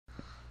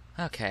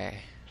Okay.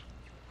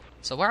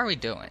 So what are we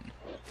doing?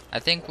 I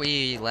think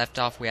we left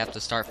off we have to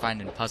start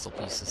finding puzzle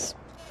pieces.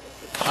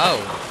 Oh.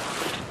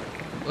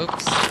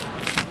 Oops.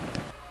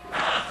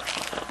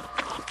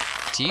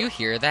 Do you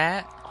hear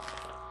that?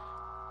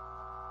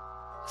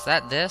 Is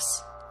that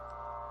this?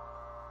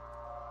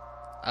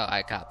 Oh,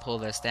 I gotta pull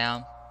this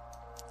down.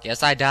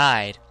 Yes, I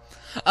died.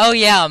 Oh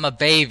yeah, I'm a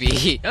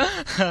baby.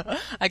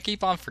 I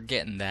keep on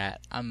forgetting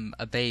that. I'm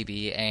a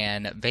baby,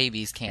 and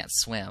babies can't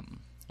swim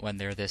when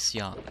they're this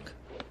young.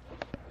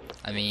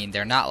 I mean,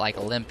 they're not like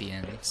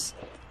Olympians.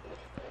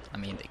 I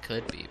mean, they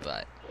could be,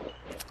 but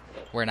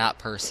we're not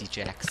Percy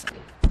Jackson.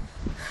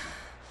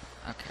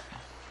 Okay.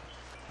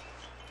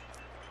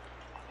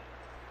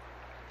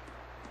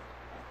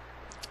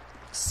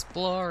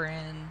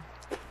 Exploring.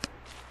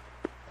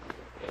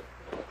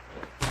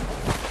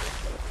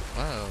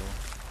 Whoa.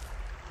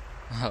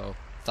 Whoa.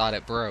 Thought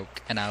it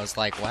broke, and I was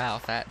like, wow,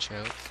 fat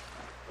joke.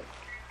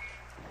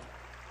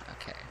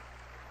 Okay.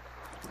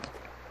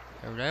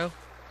 Hello?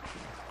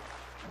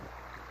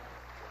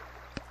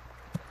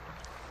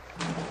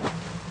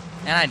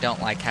 And I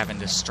don't like having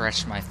to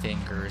stretch my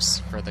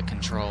fingers for the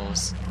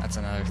controls. That's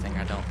another thing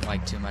I don't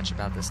like too much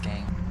about this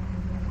game.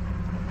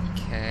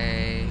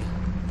 Okay.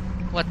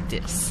 What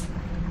this?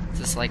 Is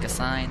this like a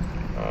sign?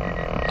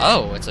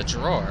 Oh, it's a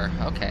drawer.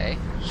 Okay.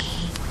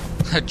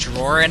 A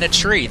drawer in a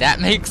tree. That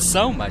makes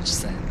so much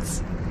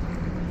sense.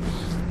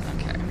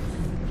 Okay.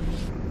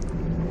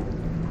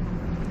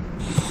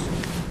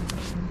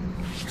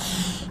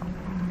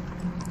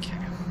 Okay.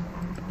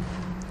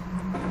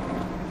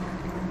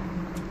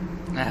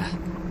 Ah.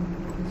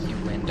 You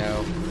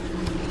window.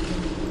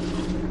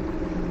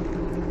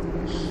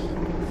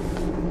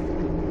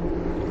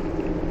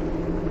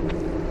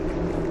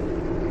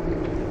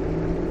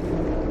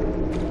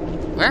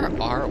 Where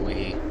are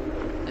we?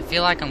 I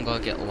feel like I'm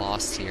gonna get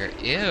lost here.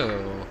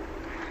 Ew.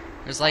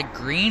 There's like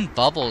green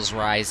bubbles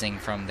rising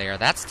from there.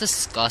 That's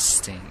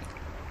disgusting.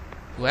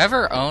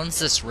 Whoever owns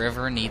this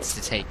river needs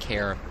to take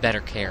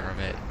better care of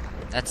it.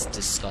 That's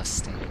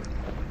disgusting.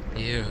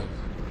 Ew.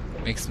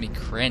 Makes me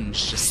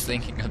cringe just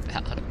thinking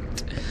about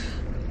it.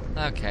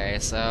 Okay,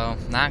 so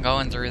not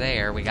going through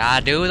there. We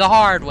gotta do the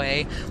hard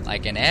way,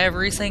 like in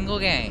every single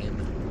game.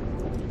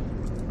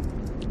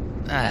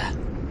 Ah,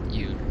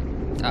 you.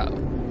 Oh.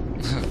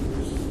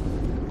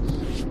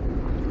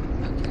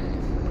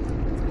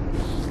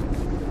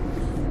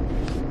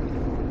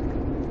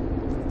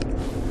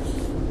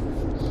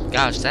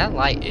 Gosh, that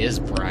light is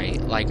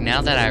bright. Like,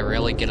 now that I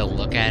really get a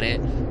look at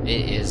it,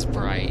 it is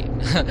bright.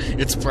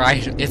 It's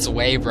bright. It's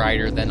way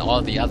brighter than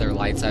all the other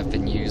lights I've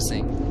been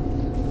using.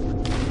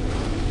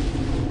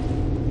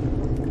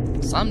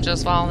 Some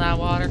just falling out of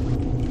water.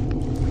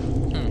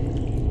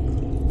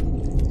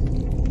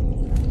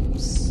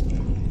 Oops.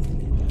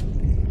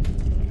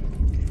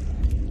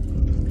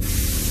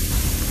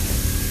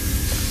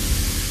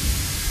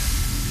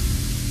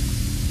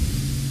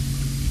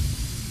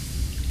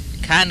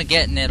 Kinda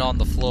getting it on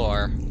the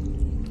floor.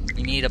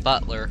 We need a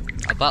butler.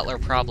 A butler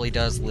probably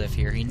does live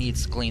here. He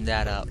needs to clean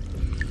that up.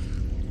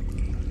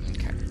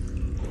 Okay.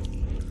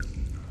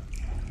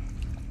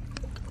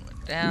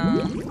 Going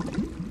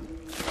down.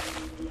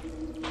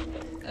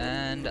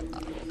 And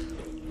up.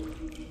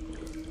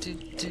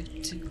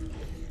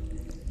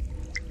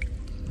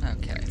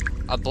 Okay.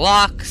 A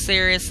block?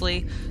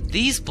 Seriously?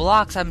 These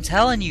blocks, I'm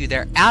telling you,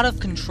 they're out of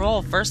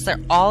control. First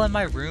they're all in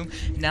my room,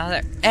 now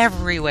they're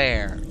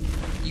everywhere.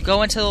 You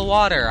go into the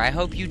water. I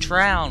hope you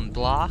drown,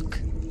 block.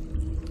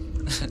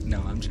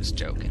 No, I'm just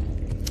joking.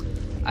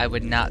 I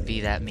would not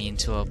be that mean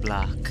to a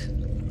block.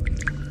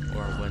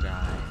 Or would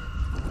I?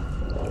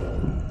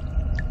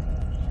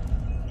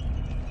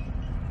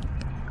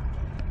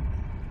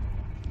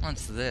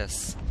 What's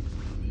this?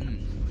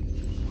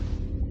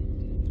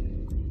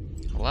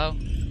 Hello?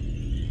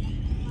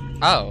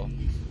 Oh.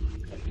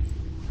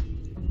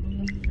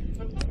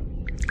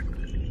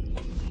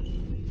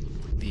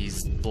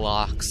 These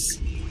blocks.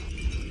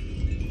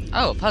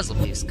 Oh, a puzzle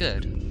piece.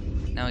 Good.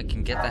 Now we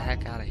can get the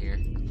heck out of here.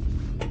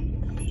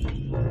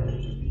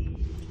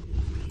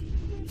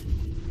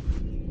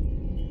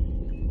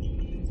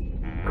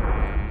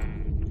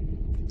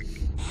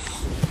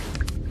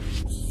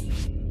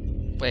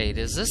 Wait,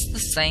 is this the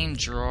same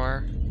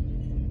drawer?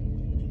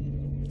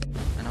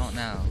 I don't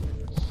know.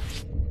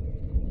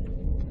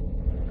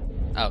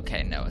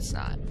 Okay, no, it's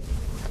not.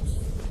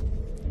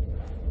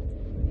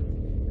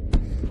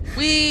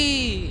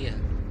 Whee!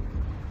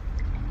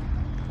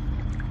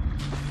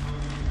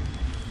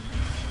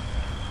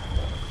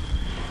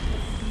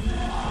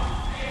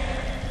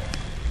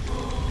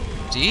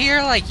 Do you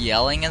hear, like,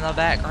 yelling in the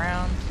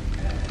background?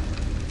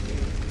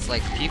 It's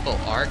like people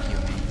arguing.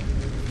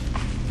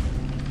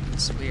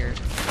 It's weird.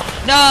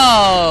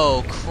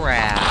 No!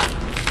 Crap.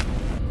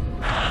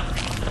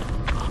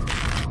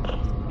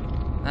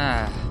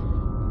 Ah.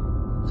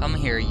 Come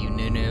here, you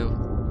Nunu.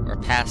 Or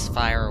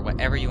pacifier, or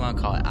whatever you want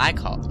to call it. I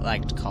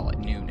like to call it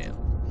Nunu.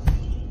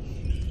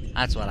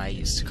 That's what I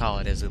used to call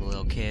it as a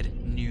little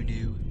kid.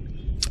 Nunu.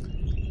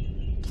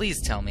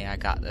 Please tell me I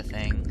got the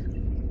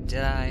thing.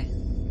 Did I?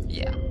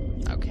 Yeah.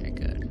 Okay,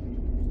 good.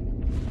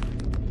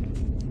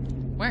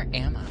 Where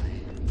am I?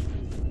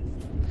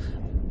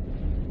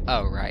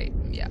 Oh, right.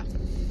 Yeah.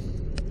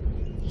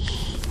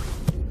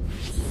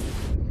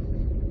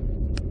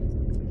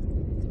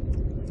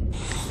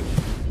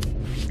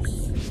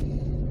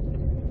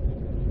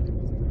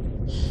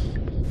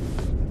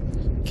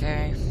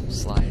 Okay,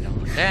 slide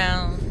on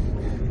down.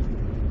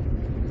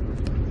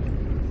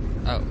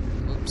 Oh,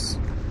 oops.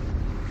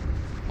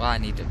 Well, I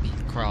need to be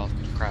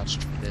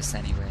crouched for this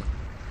anyway.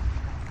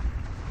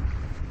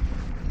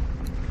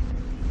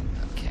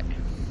 Okay.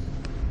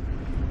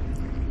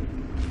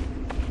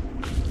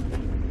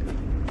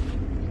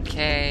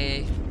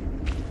 Okay.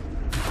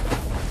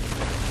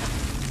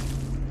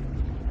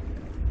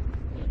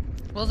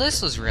 Well,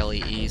 this was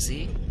really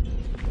easy.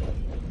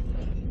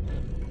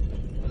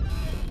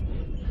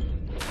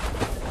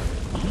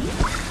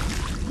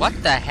 What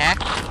the heck?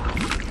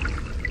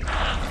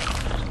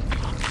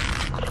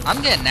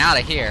 I'm getting out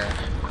of here.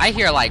 I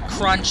hear like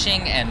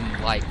crunching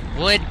and like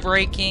wood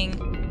breaking.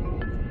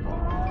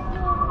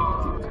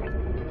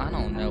 I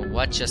don't know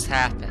what just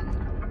happened,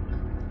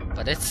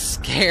 but it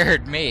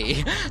scared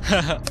me.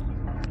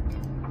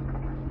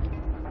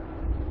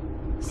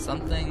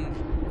 Something.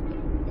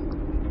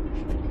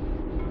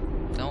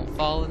 Don't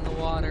fall in the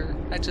water.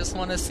 I just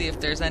want to see if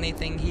there's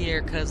anything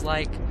here, cause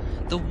like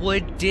the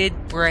wood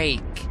did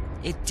break.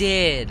 It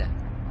did.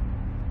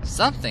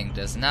 Something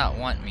does not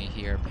want me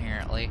here,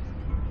 apparently.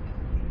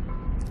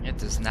 It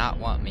does not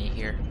want me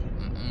here.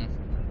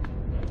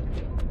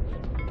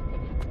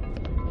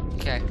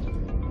 Okay.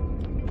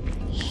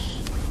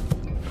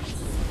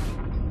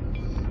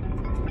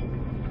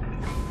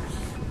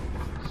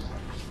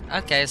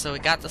 Okay, so we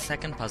got the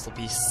second puzzle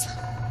piece.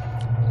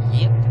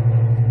 Yep.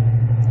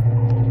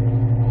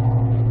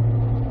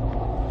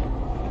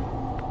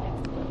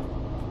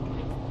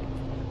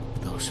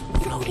 Those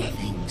floaty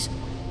things,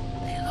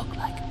 they look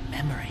like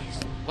memories.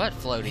 What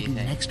floaty things?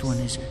 The next one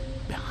is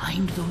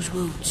behind those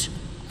roots.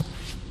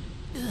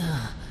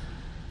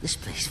 This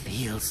place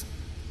feels...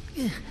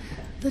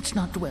 let's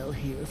not dwell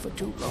here for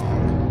too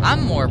long.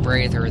 I'm more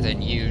braver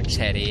than you,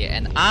 Teddy,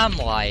 and I'm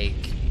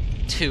like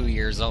 2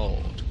 years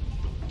old.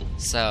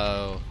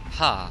 So,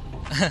 ha.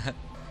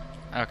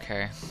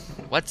 Okay.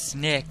 What's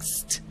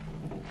next?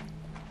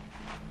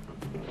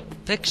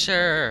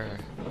 Picture.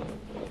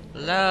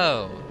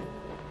 Hello.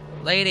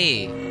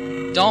 Lady,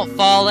 don't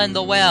fall in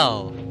the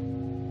well.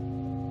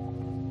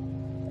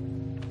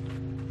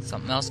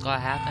 Something else gonna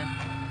happen?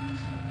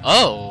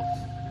 Oh.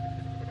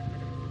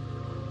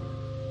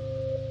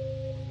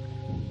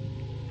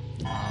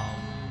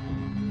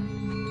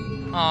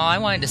 Oh, I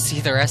wanted to see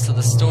the rest of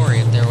the story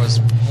if there was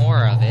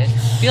more of it.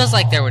 Feels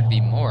like there would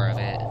be more of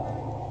it.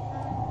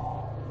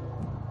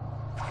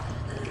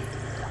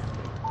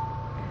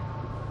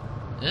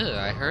 Ew,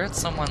 I heard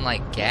someone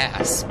like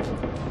gasp.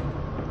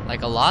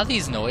 Like a lot of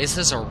these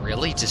noises are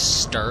really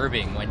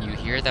disturbing when you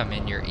hear them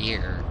in your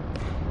ear.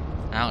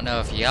 I don't know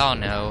if y'all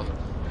know,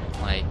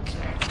 like...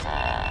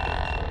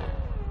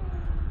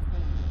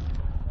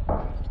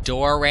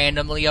 Door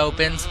randomly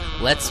opens,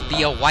 let's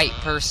be a white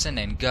person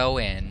and go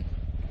in.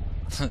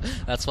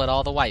 That's what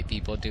all the white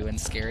people do in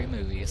scary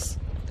movies.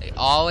 They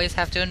always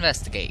have to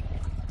investigate.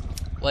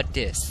 What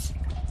this?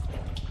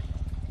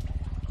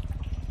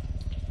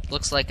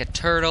 Looks like a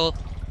turtle,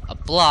 a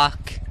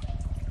block,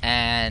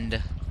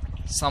 and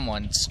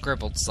someone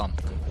scribbled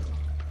something.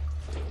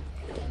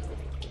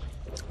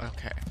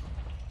 Okay.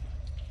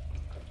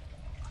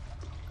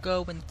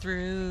 Going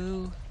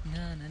through,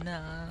 na na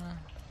na.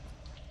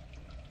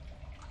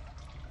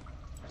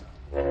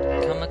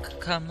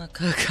 Come,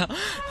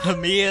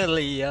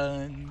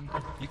 chameleon.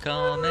 You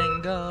come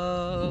and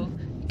go,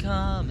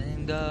 come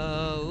and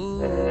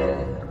go.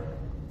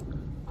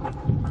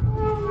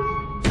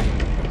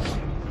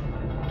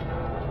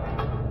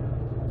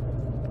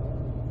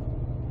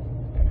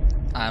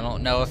 I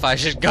don't know if I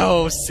should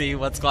go see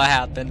what's gonna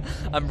happen.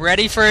 I'm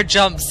ready for a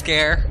jump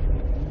scare.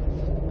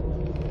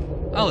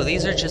 Oh,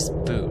 these are just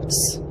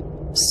boots.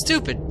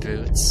 Stupid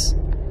boots.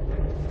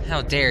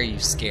 How dare you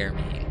scare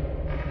me?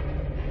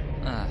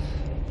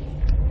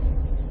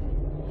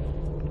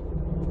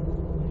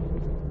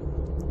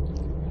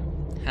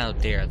 How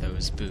dare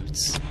those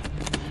boots?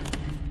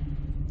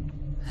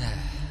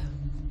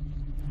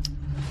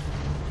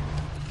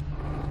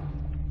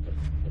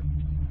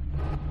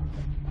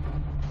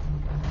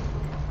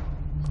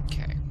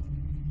 Okay.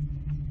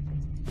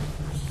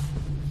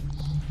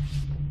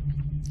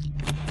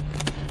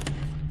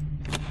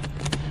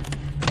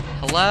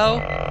 Hello?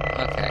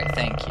 Okay,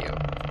 thank you.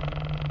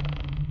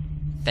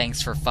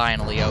 Thanks for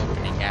finally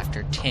opening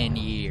after 10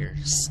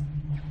 years.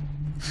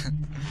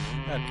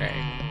 Okay.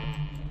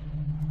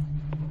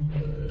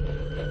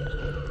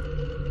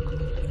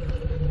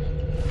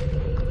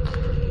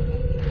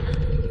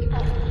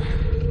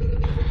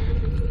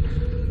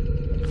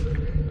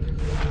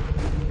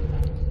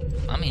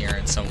 I'm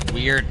hearing some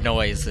weird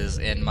noises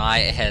in my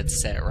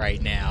headset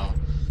right now.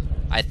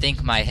 I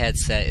think my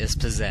headset is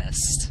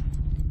possessed.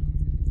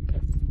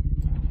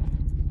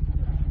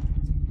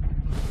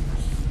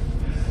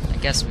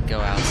 guess we go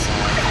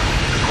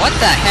outside. What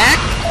the heck?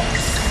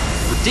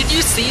 Did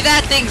you see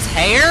that thing's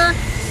hair?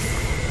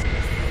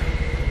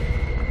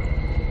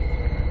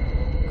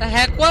 The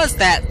heck was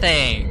that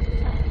thing?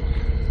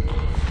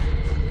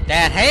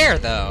 That hair,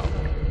 though.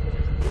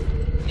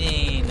 I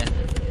mean...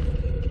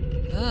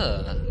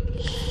 Ugh.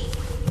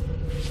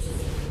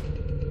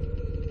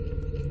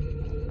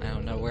 I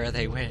don't know where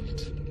they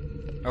went.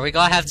 Are we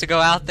gonna have to go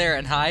out there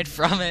and hide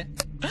from it?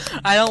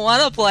 I don't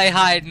want to play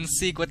hide and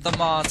seek with the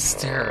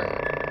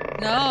monster.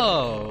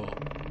 No.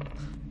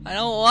 I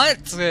don't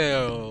want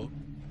to.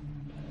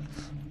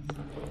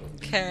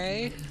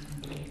 Okay.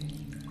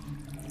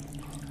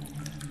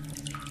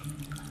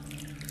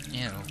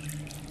 Ew.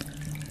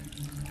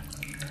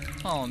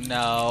 Oh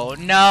no.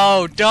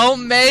 No,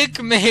 don't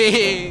make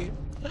me.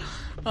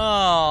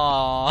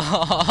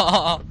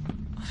 Oh.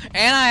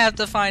 And I have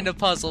to find a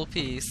puzzle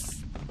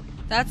piece.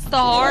 That's the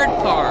hard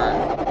part.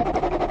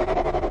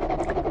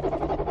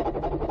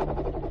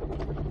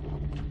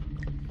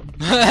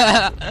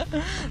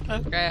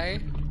 Okay.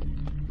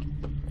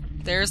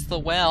 There's the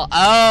well.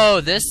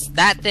 Oh,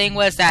 that thing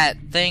was that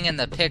thing in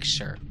the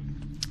picture.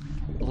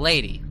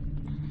 Lady.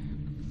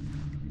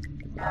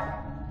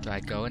 Do I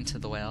go into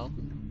the well?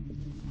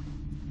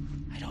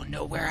 I don't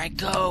know where I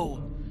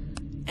go.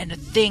 And the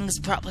thing's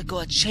probably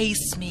gonna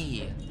chase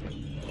me.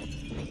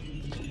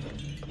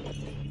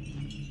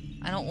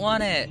 I don't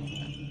want it.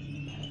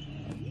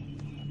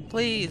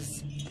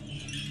 Please.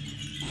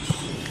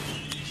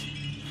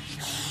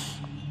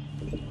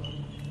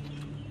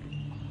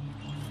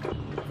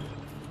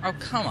 Oh,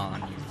 come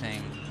on, you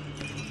thing.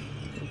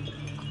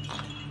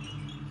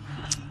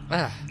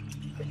 Ugh.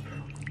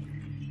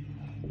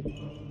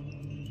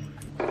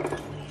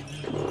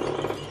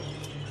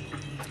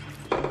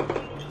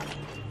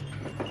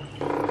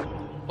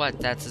 What,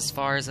 that's as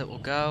far as it will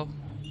go?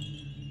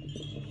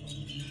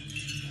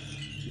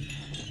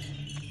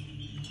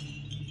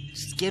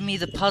 Just give me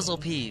the puzzle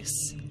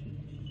piece.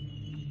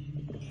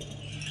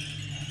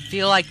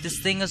 Feel like this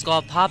thing is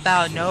gonna pop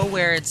out of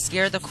nowhere and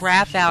scare the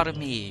crap out of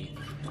me.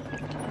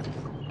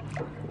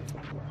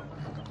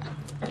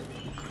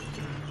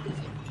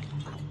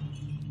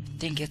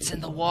 I think it's in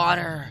the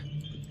water.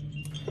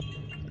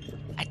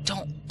 I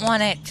don't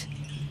want it.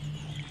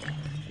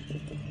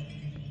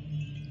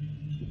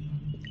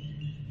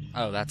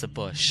 Oh, that's a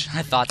bush.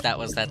 I thought that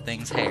was that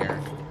thing's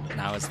hair.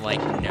 And I was like,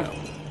 no.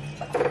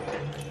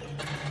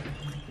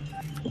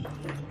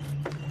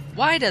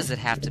 Why does it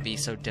have to be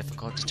so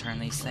difficult to turn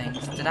these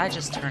things? Did I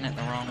just turn it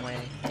the wrong way?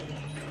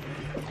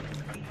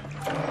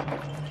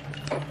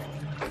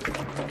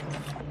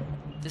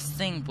 This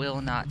thing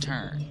will not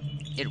turn.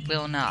 It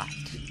will not.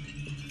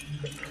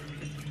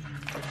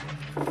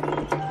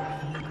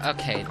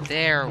 Okay,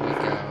 there we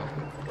go.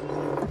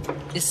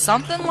 Is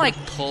something like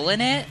pulling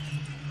it?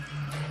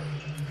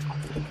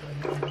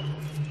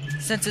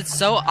 Since it's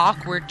so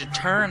awkward to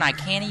turn, I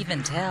can't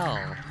even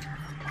tell.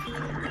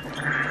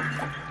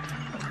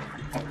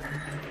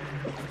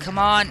 Come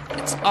on,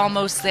 it's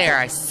almost there.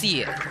 I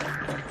see it.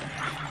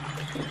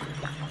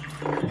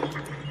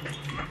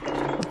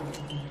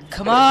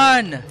 Come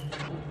on!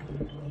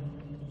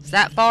 Is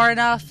that far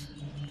enough?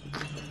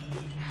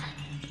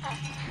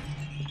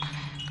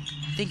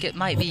 I think it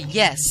might be.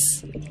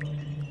 Yes!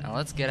 Now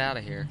let's get out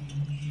of here.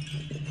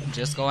 I'm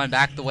just going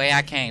back the way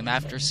I came.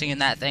 After seeing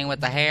that thing with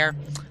the hair,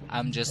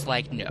 I'm just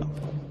like, no.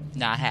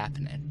 Not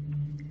happening.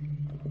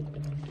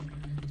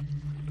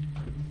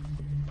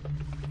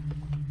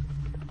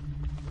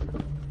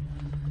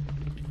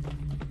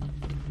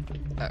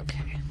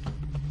 Okay.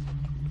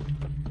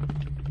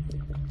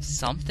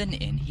 Something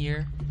in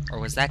here? Or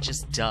was that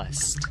just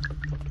dust?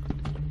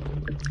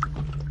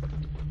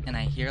 And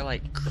I hear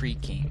like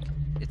creaking.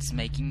 It's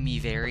making me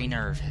very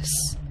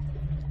nervous.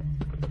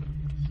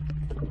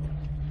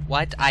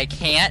 What? I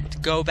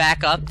can't go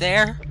back up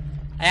there?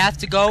 I have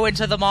to go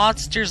into the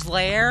monster's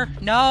lair?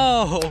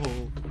 No!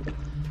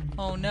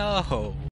 Oh no!